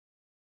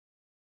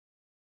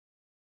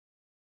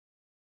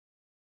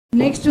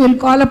Next, we will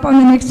call upon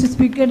the next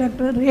speaker,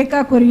 Dr.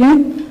 Rekha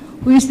Kurian,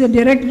 who is the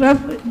director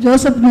of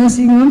Joseph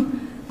Nursing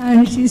Home,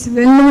 and she is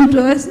well known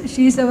to us.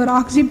 She is our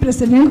Oxy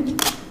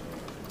president.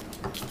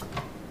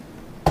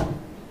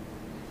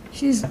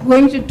 She is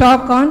going to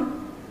talk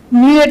on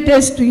newer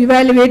tests to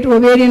evaluate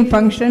ovarian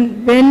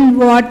function, when,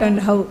 what, and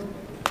how.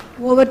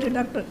 Over to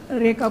Dr.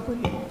 Rekha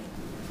Kurian.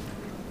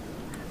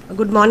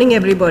 Good morning,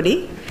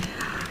 everybody.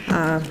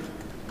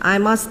 I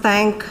must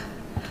thank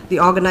the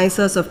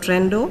organizers of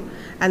Trendo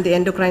and the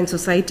Endocrine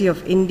Society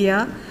of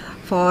India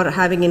for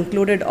having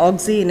included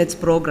Oxy in its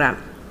program.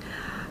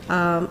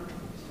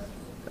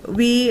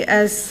 We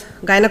as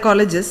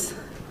gynecologists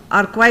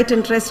are quite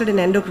interested in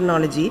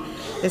endocrinology,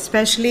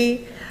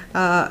 especially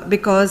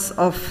because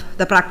of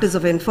the practice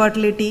of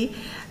infertility,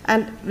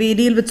 and we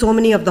deal with so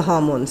many of the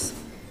hormones.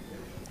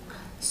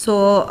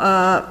 So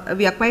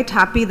we are quite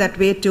happy that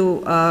way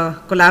to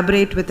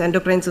collaborate with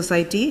Endocrine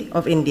Society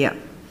of India.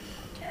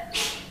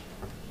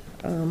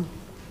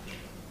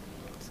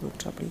 Some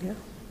trouble here.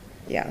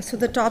 Yeah, so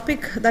the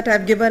topic that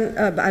I've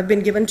been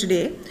given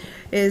today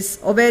is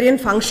ovarian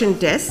function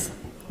tests,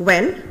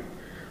 when,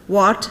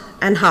 what,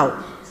 and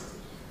how.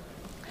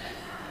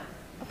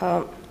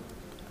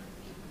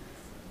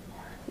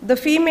 The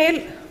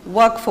female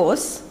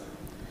workforce,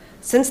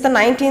 since the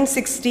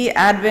 1960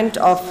 advent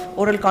of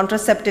oral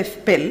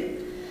contraceptive pill,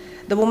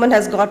 the woman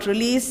has got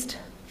released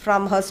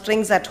from her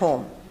strings at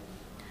home.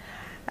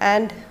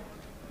 And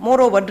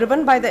moreover,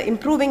 driven by the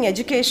improving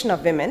education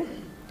of women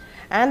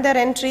and their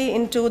entry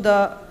into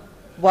the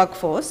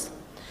workforce,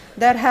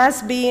 there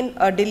has been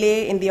a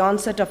delay in the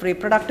onset of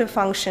reproductive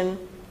function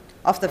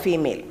of the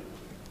female.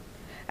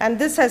 And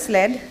this has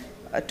led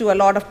to a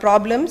lot of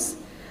problems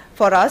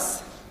for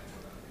us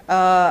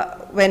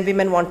when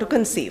women want to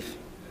conceive.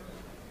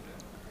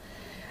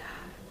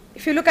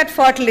 If you look at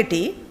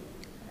fertility,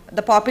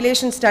 the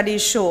population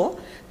studies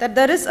show that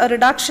there is a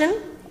reduction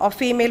of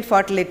female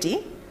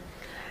fertility,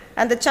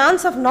 and the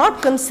chance of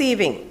not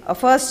conceiving a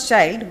first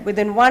child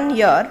within 1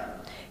 year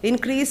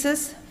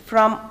increases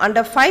from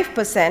under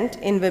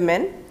 5% in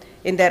women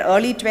in their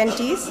early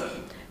 20s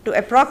to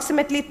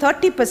approximately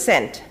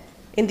 30%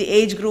 in the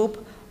age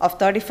group of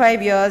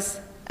 35 years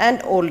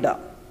and older.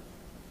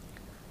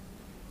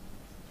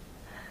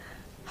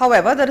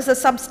 However, there is a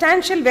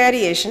substantial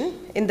variation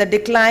in the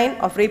decline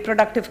of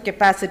reproductive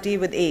capacity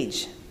with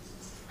age,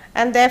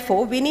 and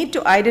therefore we need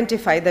to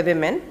identify the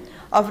women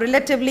of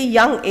relatively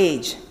young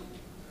age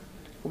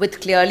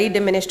with clearly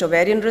diminished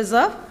ovarian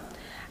reserve,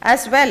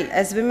 as well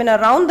as women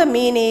around the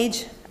mean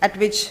age at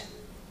which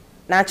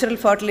natural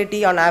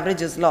fertility on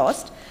average is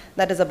lost,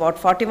 that is about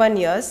 41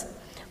 years,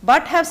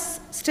 but have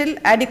still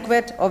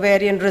adequate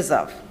ovarian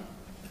reserve.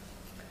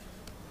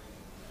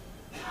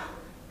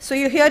 So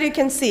here you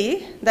can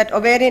see that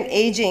ovarian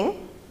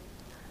aging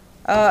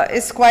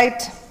is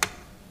quite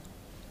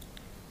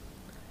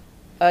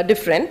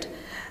different.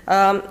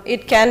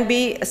 It can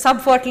be,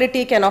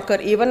 subfertility can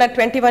occur even at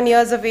 21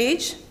 years of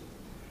age,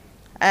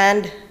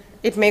 and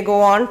it may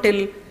go on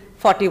till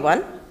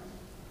 41.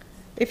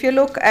 If you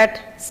look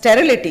at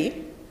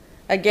sterility,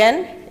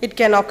 again, it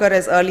can occur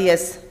as early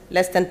as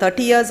less than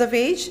 30 years of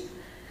age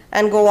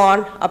and go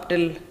on up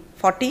till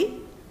 40.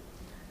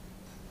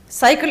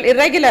 Cycle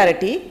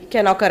irregularity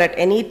can occur at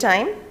any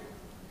time,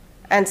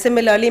 and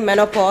similarly,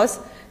 menopause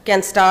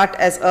can start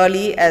as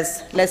early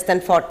as less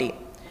than 40.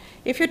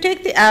 If you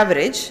take the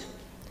average,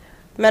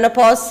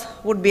 menopause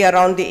would be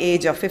around the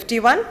age of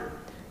 51,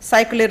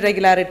 cycle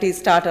irregularities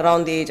start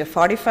around the age of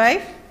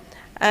 45,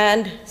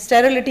 and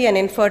sterility and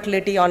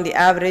infertility on the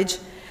average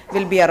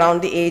will be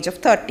around the age of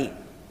 30.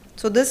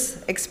 So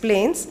this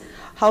explains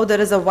how there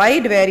is a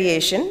wide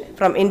variation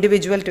from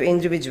individual to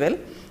individual,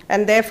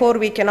 and therefore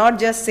we cannot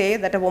just say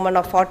that a woman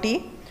of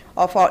 40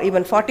 or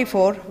even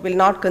 44 will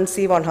not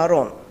conceive on her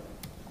own.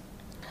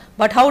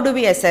 But how do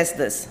we assess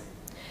this?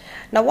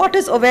 Now, what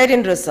is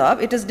ovarian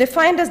reserve? It is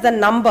defined as the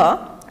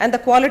number and the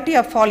quality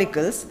of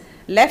follicles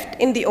left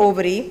in the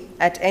ovary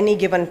at any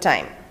given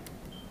time.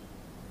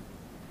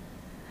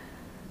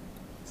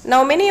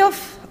 Now, many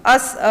of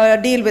us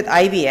deal with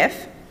IVF,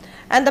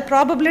 and the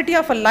probability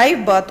of a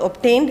live birth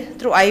obtained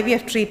through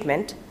IVF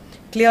treatment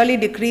clearly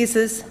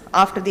decreases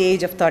after the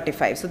age of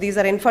 35. So these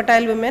are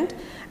infertile women,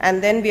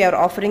 and then we are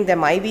offering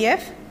them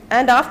IVF,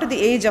 and after the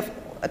age of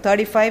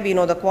 35, we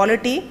know the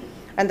quality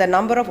and the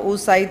number of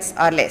oocytes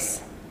are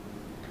less.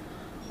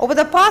 Over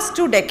the past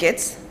 2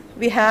 decades,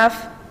 we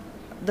have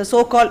the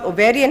so-called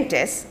ovarian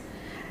tests,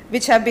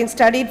 which have been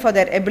studied for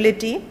their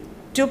ability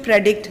to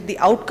predict the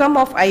outcome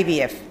of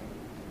IVF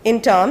in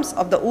terms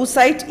of the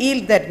oocyte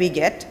yield that we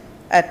get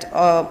at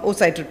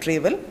oocyte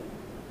retrieval,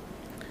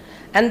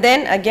 and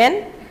then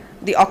again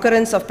the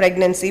occurrence of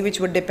pregnancy,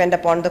 which would depend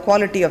upon the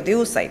quality of the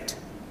oocyte.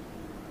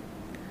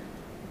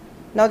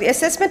 Now, the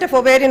assessment of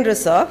ovarian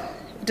reserve,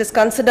 it is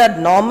considered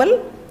normal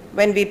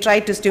when we try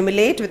to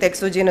stimulate with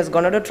exogenous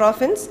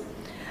gonadotrophins,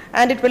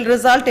 and it will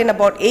result in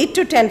about 8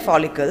 to 10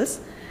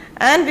 follicles,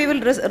 and we will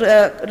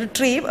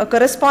retrieve a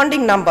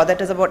corresponding number,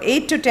 that is about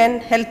 8 to 10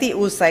 healthy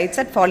oocytes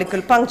at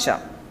follicle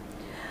puncture.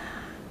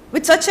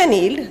 With such an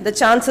yield, the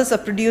chances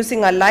of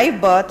producing a live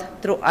birth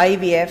through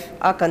IVF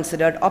are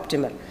considered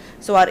optimal.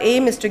 So our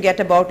aim is to get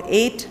about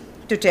 8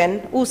 to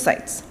 10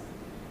 oocytes.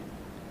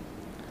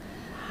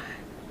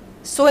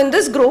 So in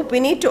this group, we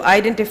need to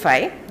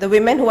identify the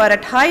women who are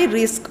at high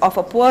risk of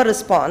a poor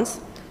response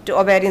to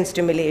ovarian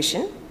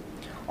stimulation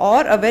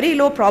or a very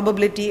low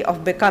probability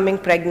of becoming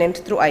pregnant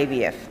through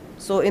IVF.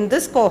 So in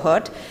this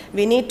cohort,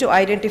 we need to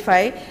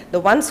identify the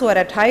ones who are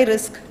at high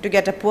risk to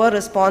get a poor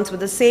response with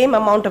the same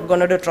amount of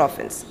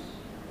gonadotrophins.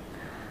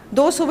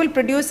 Those who will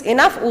produce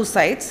enough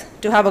oocytes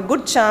to have a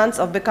good chance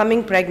of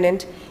becoming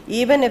pregnant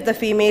even if the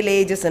female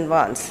age is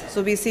advanced.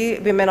 So we see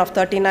women of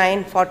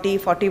 39, 40,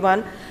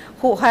 41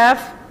 who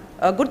have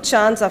a good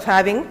chance of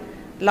having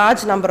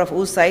large number of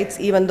oocytes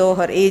even though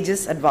her age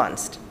is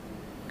advanced.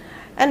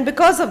 And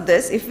because of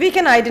this, if we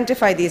can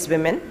identify these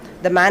women,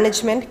 the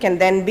management can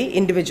then be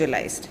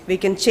individualized. We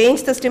can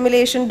change the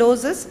stimulation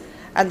doses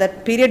and the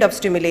period of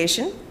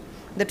stimulation.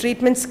 The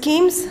treatment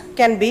schemes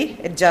can be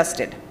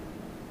adjusted.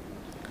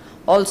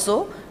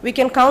 Also, we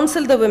can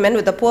counsel the women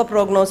with a poor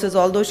prognosis,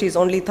 although she is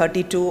only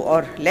 32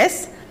 or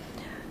less.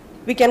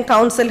 We can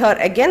counsel her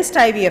against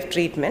IVF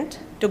treatment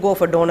to go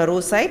for donor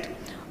oocyte,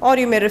 or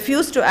you may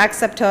refuse to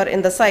accept her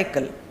in the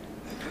cycle,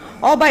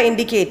 or by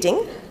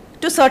indicating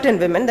to certain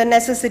women the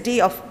necessity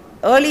of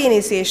early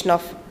initiation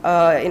of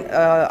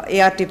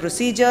ART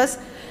procedures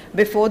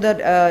before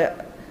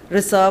the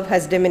reserve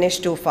has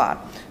diminished too far.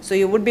 So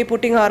you would be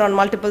putting her on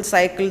multiple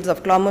cycles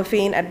of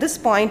clomiphene. At this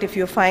point, if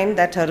you find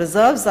that her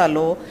reserves are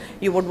low,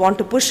 you would want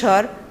to push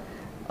her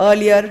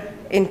earlier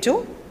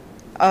into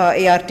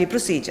ART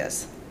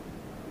procedures.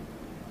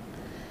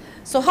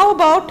 So how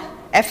about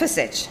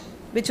FSH,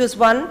 which was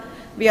one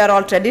we are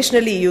all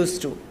traditionally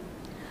used to.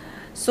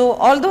 So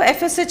although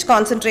FSH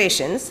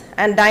concentrations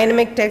and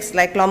dynamic tests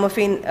like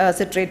clomiphene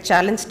citrate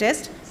challenge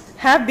test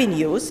have been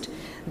used,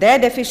 their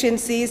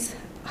deficiencies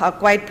are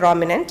quite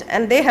prominent,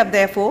 and they have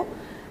therefore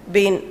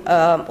been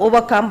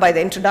overcome by the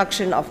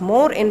introduction of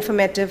more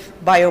informative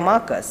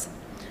biomarkers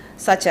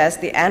such as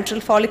the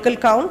antral follicle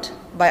count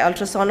by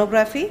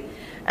ultrasonography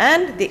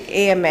and the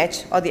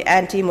AMH, or the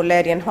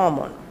anti-Mullerian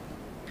hormone.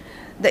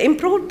 The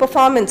improved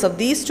performance of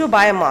these two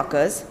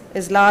biomarkers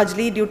is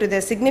largely due to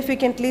their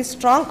significantly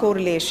strong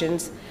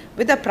correlations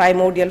with the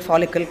primordial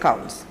follicle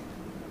counts.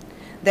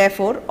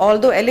 Therefore,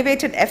 although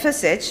elevated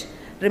FSH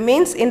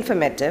remains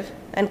informative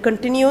and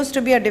continues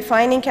to be a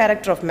defining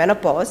character of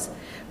menopause,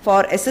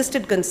 for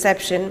assisted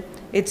conception,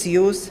 its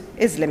use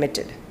is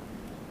limited.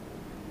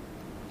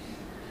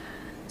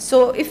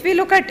 So if we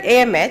look at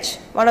AMH,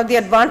 one of the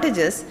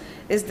advantages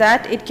is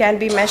that it can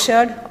be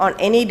measured on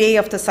any day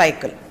of the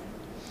cycle.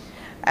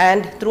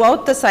 And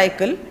throughout the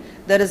cycle,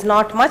 there is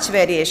not much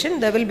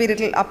variation. There will be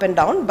little up and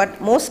down, but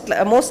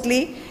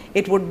mostly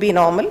it would be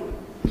normal.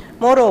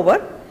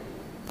 Moreover,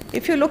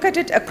 if you look at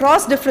it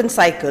across different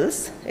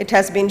cycles, it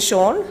has been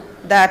shown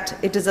that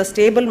it is a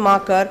stable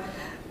marker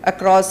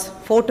across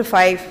 4 to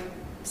 5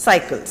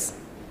 cycles.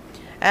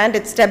 And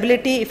its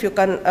stability, if you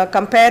can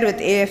compare with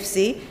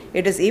AFC,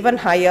 it is even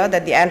higher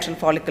than the antral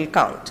follicle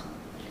count.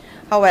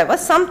 However,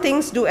 some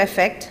things do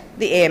affect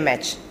the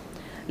AMH.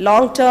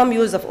 Long-term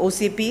use of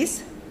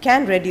OCPs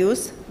can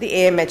reduce the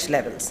AMH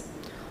levels.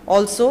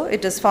 Also,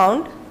 it is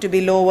found to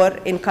be lower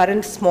in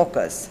current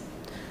smokers.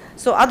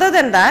 So other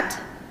than that,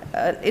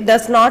 it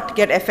does not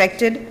get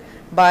affected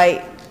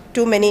by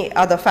too many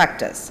other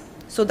factors.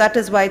 So that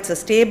is why it's a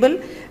stable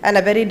and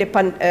a very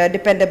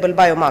dependable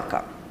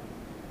biomarker.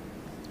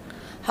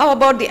 How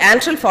about the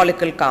antral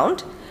follicle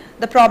count?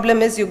 The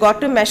problem is you got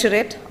to measure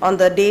it on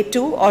the day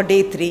 2 or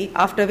day 3,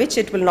 after which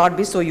it will not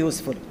be so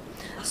useful.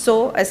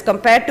 So as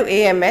compared to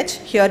AMH,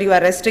 here you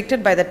are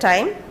restricted by the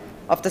time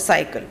of the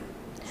cycle.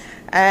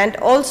 And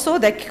also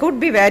there could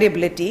be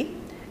variability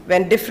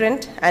when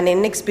different and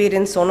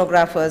inexperienced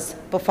sonographers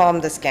perform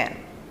the scan.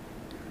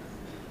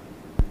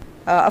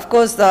 Of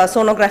course, the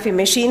sonography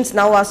machines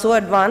now are so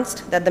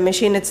advanced that the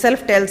machine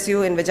itself tells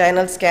you in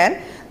vaginal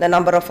scan the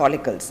number of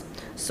follicles.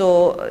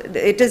 So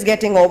it is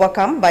getting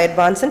overcome by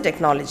advance in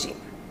technology.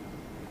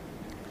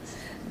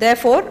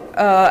 Therefore,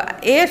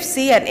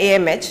 AFC and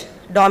AMH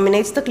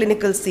dominates the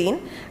clinical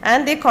scene,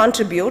 and they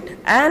contribute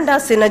and are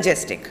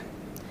synergistic.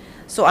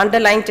 So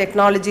underlying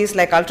technologies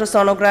like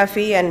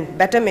ultrasonography and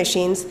better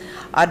machines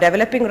are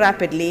developing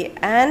rapidly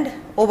and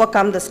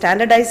overcome the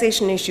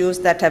standardization issues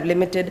that have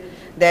limited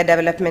their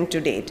development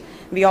to date.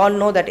 We all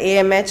know that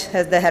AMH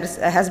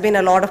has been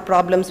a lot of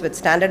problems with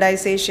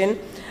standardization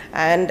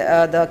and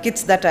the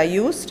kits that are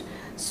used.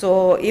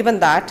 So even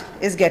that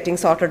is getting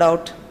sorted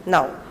out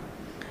now.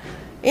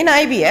 In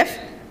IVF,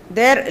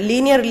 their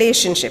linear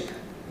relationship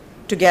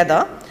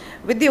together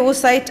with the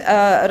oocyte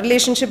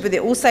relationship with the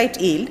oocyte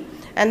yield,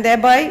 and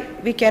thereby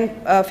we can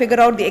figure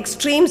out the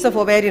extremes of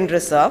ovarian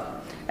reserve.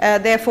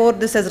 Therefore,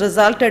 this has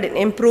resulted in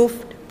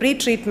improved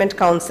pre-treatment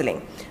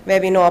counseling,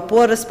 where we know a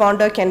poor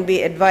responder can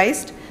be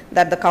advised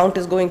that the count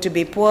is going to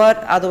be poor,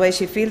 otherwise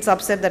she feels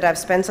upset that I've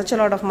spent such a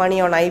lot of money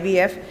on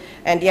IVF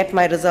and yet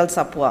my results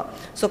are poor.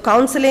 So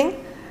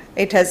counseling,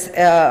 it has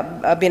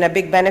been a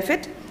big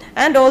benefit.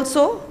 And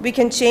also, we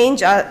can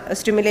change our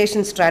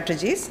stimulation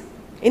strategies,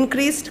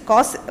 increased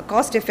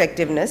cost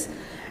effectiveness,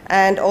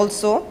 and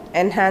also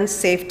enhance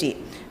safety.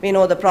 We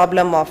know the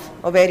problem of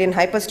ovarian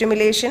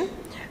hyperstimulation,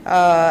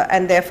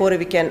 and therefore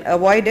we can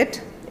avoid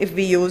it if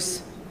we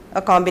use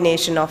a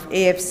combination of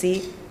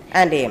AFC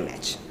and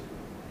AMH.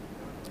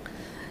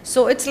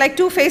 So it's like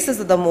two faces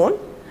of the moon.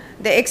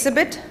 They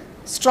exhibit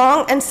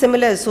strong and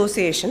similar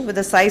association with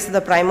the size of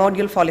the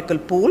primordial follicle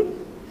pool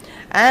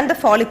and the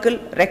follicle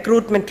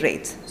recruitment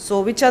rates.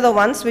 So which are the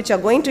ones which are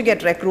going to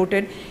get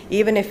recruited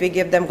even if we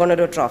give them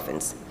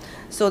gonadotrophins.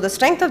 So the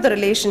strength of the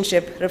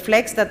relationship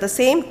reflects that the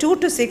same 2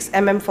 to 6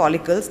 mm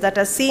follicles that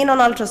are seen on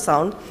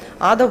ultrasound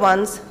are the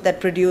ones that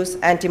produce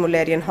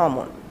anti-Mullerian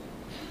hormone.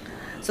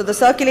 So the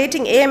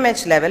circulating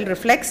AMH level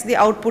reflects the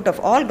output of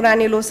all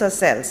granulosa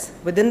cells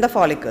within the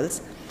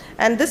follicles,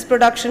 and this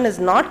production is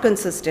not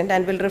consistent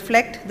and will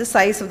reflect the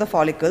size of the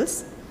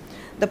follicles,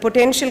 the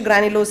potential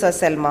granulosa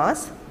cell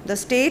mass, the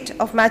state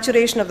of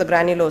maturation of the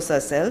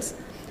granulosa cells,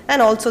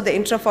 and also the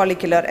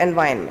intrafollicular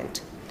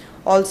environment.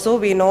 Also,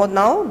 we know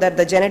now that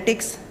the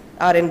genetics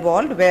are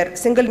involved where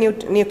single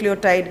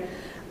nucleotide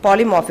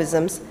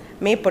polymorphisms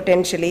may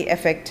potentially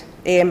affect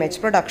AMH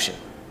production.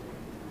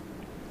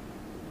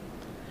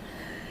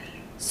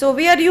 So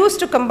we are used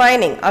to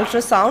combining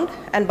ultrasound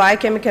and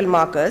biochemical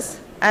markers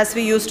as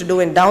we used to do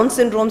in Down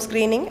syndrome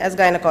screening as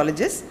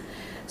gynecologists.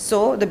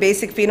 So the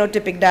basic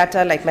phenotypic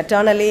data like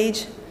maternal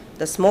age,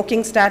 the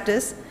smoking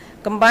status,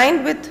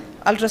 combined with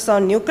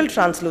ultrasound nuchal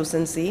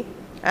translucency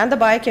and the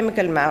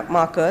biochemical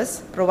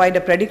markers provide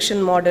a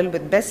prediction model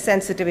with best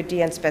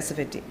sensitivity and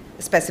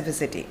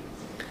specificity.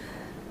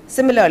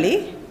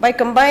 Similarly, by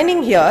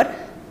combining here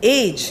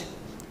age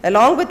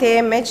along with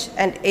AMH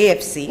and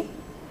AFC,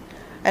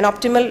 an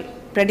optimal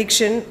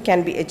prediction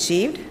can be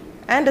achieved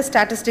and a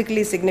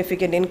statistically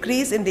significant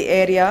increase in the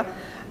area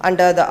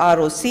under the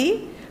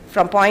ROC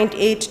from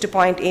 0.8 to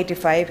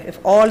 0.85 if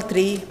all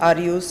three are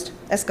used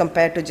as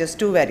compared to just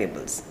two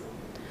variables.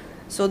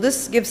 So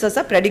this gives us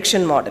a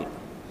prediction model.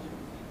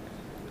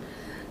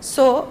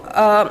 So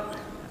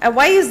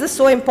why is this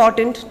so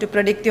important to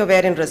predict the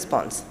ovarian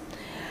response?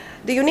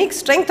 The unique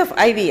strength of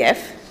IVF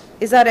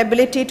is our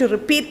ability to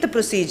repeat the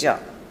procedure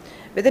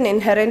with an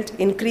inherent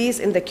increase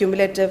in the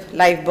cumulative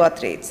live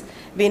birth rates.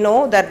 We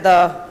know that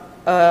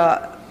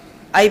the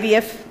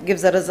IVF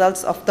gives the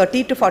results of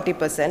 30 to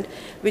 40%,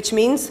 which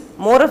means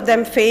more of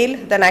them fail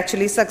than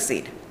actually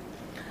succeed.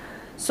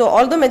 So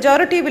although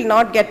majority will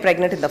not get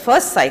pregnant in the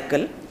first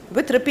cycle,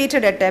 with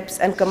repeated attempts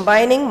and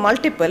combining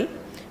multiple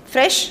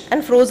fresh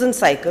and frozen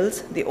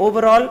cycles, the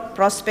overall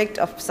prospect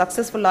of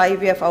successful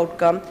IVF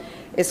outcome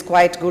is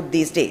quite good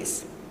these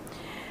days.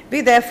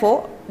 We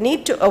therefore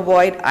need to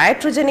avoid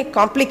iatrogenic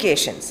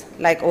complications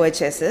like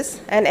OHSs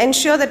and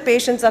ensure that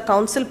patients are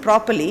counseled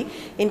properly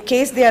in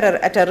case they are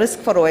at a risk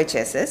for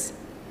OHSs,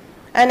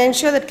 and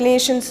ensure that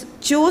clinicians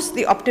choose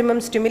the optimum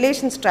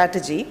stimulation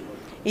strategy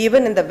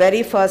even in the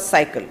very first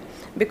cycle.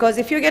 Because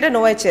if you get an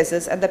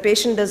OHSs and the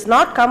patient does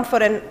not come for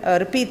a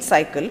repeat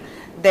cycle,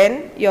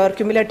 then your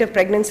cumulative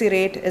pregnancy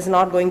rate is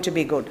not going to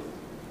be good.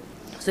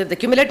 So if the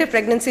cumulative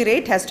pregnancy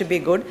rate has to be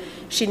good,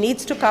 she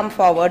needs to come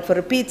forward for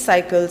repeat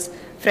cycles,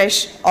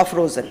 fresh or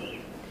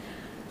frozen.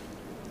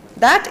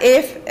 That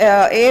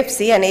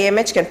AFC and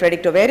AMH can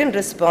predict ovarian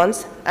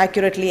response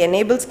accurately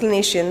enables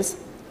clinicians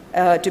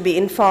to be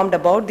informed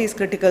about these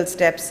critical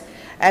steps,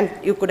 and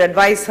you could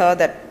advise her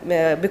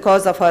that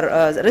because of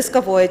her risk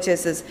of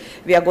OHSs,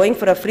 we are going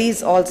for a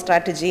freeze-all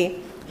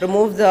strategy,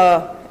 remove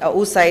the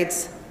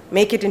oocytes,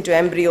 make it into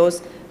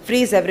embryos,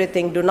 freeze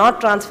everything, do not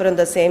transfer in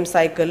the same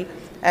cycle,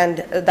 and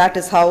that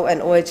is how an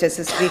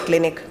OHSs-free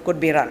clinic could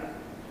be run.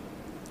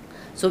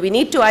 So we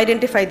need to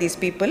identify these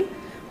people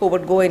who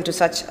would go into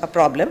such a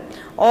problem,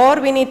 or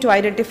we need to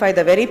identify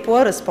the very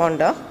poor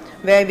responder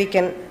where we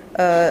can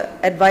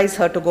advise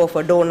her to go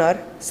for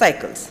donor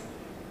cycles.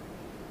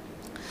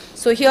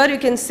 So here you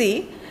can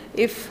see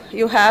if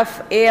you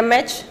have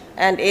AMH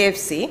and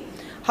AFC,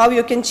 how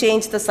you can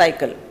change the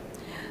cycle.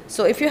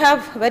 So if you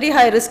have very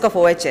high risk of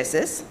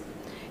OHSs,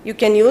 you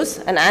can use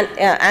an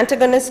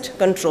antagonist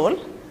control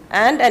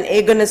and an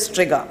agonist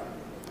trigger.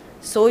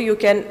 So you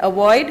can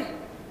avoid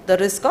the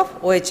risk of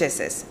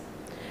OHSs.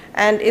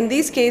 And in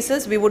these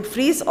cases, we would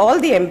freeze all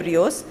the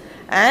embryos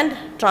and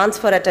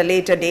transfer at a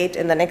later date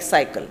in the next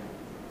cycle.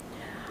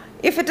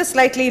 If it is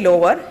slightly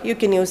lower, you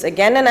can use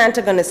again an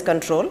antagonist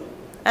control,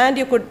 and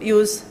you could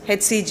use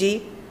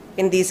HCG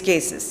in these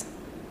cases.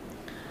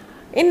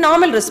 In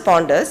normal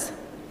responders,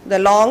 the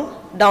long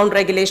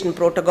downregulation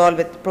protocol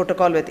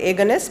with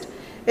agonist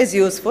is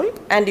useful,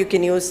 and you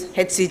can use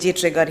HCG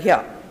trigger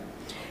here.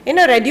 In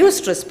a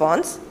reduced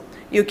response,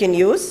 you can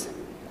use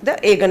the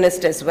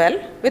agonist as well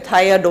with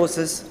higher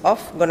doses of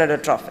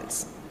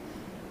gonadotrophins.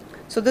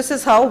 So this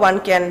is how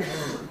one can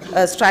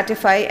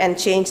stratify and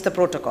change the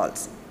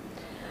protocols.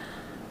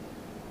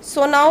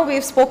 So now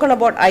we've spoken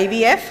about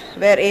IVF,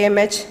 where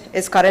AMH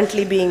is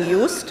currently being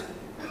used.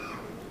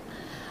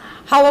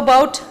 How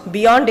about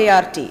beyond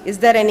ART? Is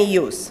there any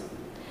use?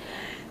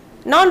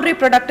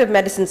 Non-reproductive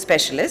medicine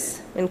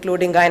specialists,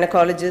 including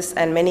gynecologists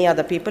and many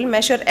other people,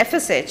 measure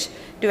FSH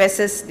to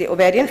assess the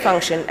ovarian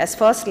function as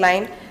first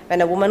line when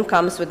a woman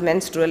comes with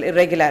menstrual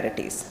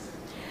irregularities.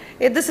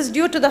 This is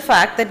due to the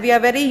fact that we are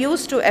very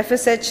used to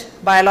FSH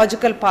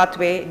biological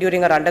pathway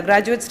during our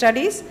undergraduate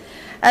studies,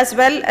 as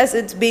well as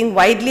it's being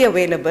widely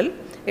available.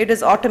 It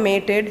is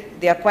automated,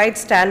 they are quite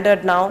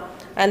standard now,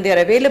 and they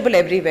are available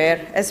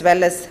everywhere, as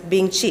well as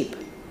being cheap.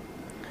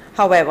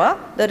 However,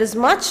 there is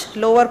much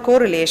lower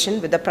correlation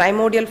with the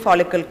primordial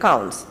follicle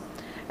counts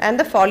and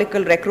the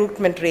follicle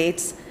recruitment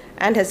rates,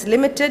 and has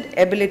limited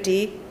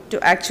ability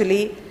to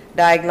actually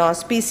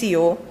diagnose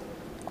PCO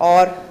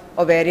or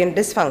ovarian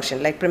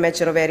dysfunction like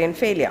premature ovarian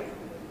failure.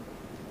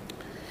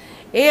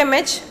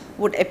 AMH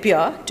would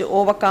appear to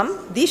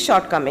overcome these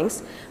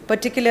shortcomings,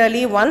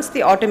 particularly once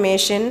the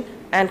automation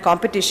and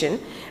competition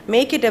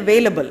make it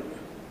available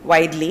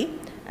widely,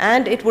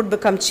 and it would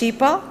become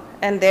cheaper,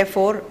 and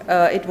therefore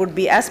it would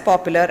be as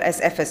popular as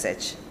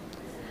FSH.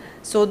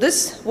 So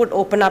this would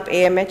open up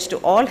AMH to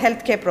all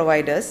healthcare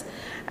providers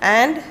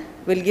and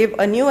will give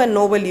a new and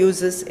novel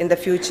uses in the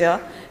future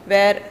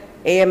where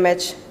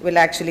AMH will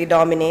actually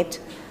dominate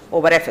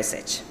over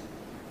FSH.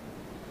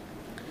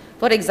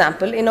 For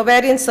example, in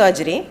ovarian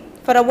surgery,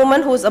 for a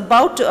woman who is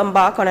about to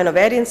embark on an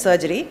ovarian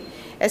surgery,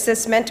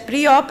 assessment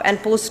pre-op and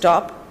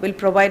post-op will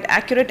provide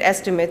accurate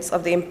estimates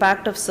of the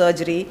impact of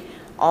surgery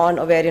on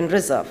ovarian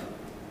reserve.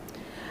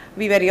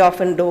 We very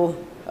often do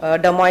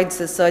dermoid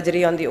cyst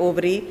surgery on the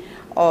ovary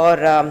or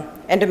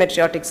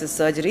endometriotic cyst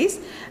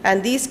surgeries,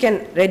 and these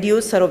can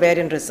reduce her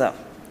ovarian reserve.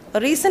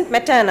 A recent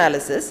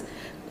meta-analysis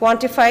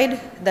quantified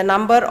the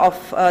number of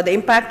the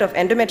impact of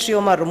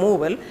endometrioma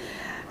removal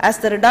as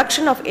the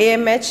reduction of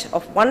AMH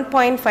of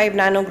 1.5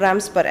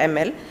 nanograms per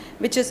ml,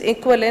 which is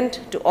equivalent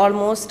to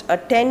almost a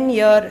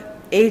 10-year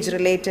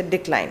age-related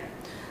decline.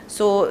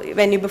 So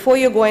before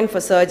you go in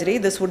for surgery,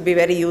 this would be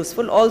very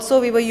useful.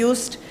 Also, we were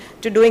used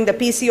to doing the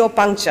PCO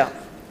puncture,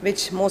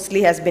 which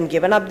mostly has been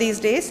given up these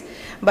days.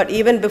 But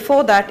even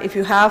before that, if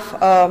you have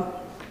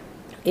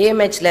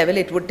AMH level,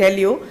 it would tell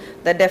you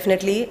that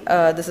definitely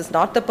this is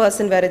not the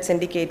person where it's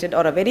indicated,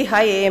 or a very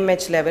high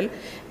AMH level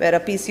where a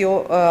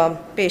PCO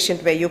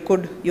patient where you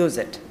could use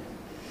it.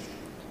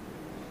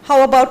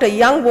 How about a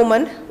young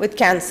woman with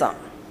cancer?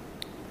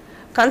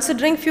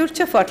 Considering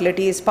future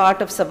fertility is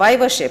part of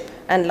survivorship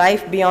and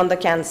life beyond the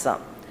cancer,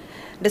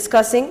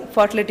 discussing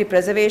fertility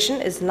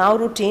preservation is now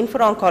routine for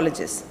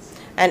oncologists,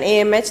 and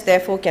AMH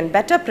therefore can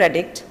better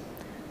predict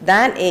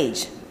than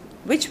age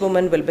which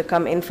woman will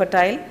become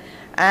infertile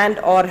and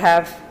or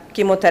have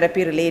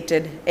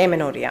chemotherapy-related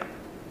amenorrhea.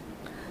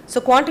 So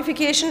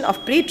quantification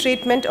of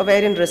pre-treatment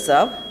ovarian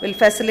reserve will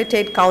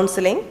facilitate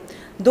counseling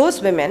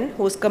those women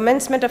whose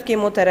commencement of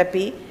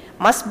chemotherapy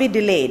must be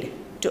delayed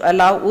to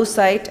allow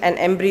oocyte and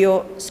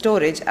embryo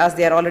storage, as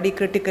they are already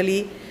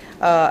critically,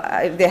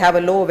 they have a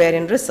low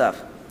ovarian reserve.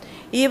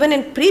 Even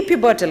in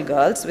prepubertal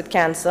girls with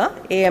cancer,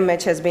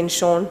 AMH has been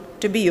shown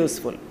to be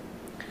useful.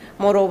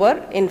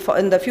 Moreover, in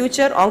the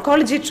future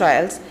oncology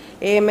trials,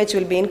 AMH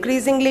will be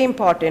increasingly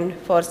important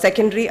for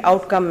secondary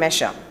outcome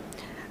measure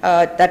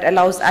that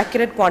allows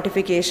accurate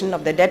quantification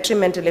of the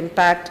detrimental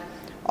impact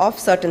of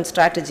certain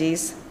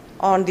strategies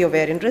on the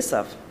ovarian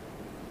reserve.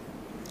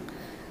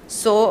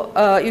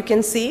 So you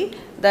can see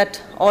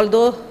that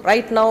although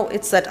right now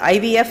it's at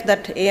IVF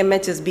that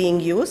AMH is being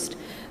used,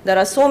 there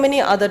are so many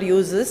other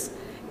uses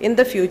in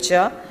the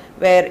future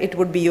where it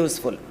would be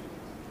useful.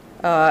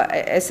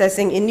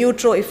 Assessing in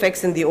utero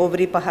effects in the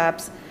ovary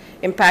perhaps,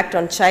 impact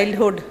on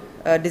childhood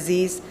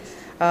disease,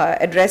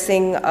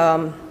 addressing,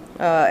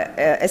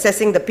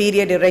 assessing the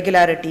period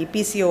irregularity,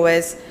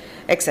 PCOS,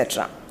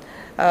 etc.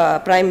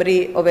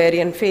 Primary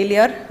ovarian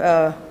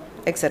failure,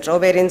 etc.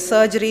 Ovarian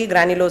surgery,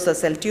 granulosa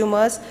cell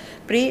tumors,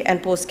 pre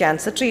and post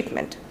cancer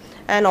treatment,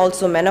 and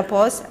also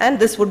menopause, and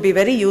this would be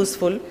very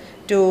useful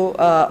to,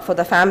 for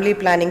the family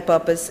planning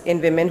purpose in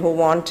women who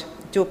want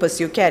to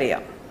pursue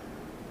career.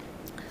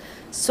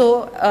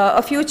 So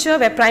a future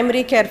where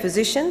primary care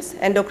physicians,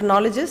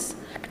 endocrinologists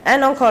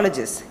and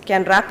oncologists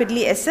can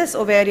rapidly assess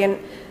ovarian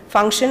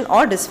function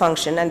or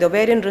dysfunction and the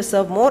ovarian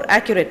reserve more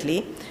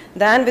accurately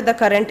than with the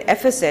current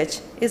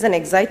FSH is an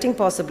exciting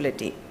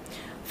possibility.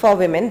 For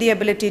women, the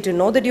ability to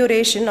know the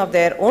duration of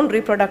their own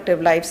reproductive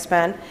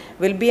lifespan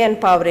will be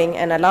empowering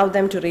and allow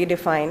them to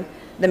redefine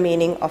the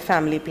meaning of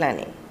family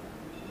planning.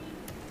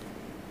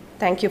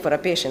 Thank you for a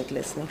patient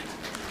listening.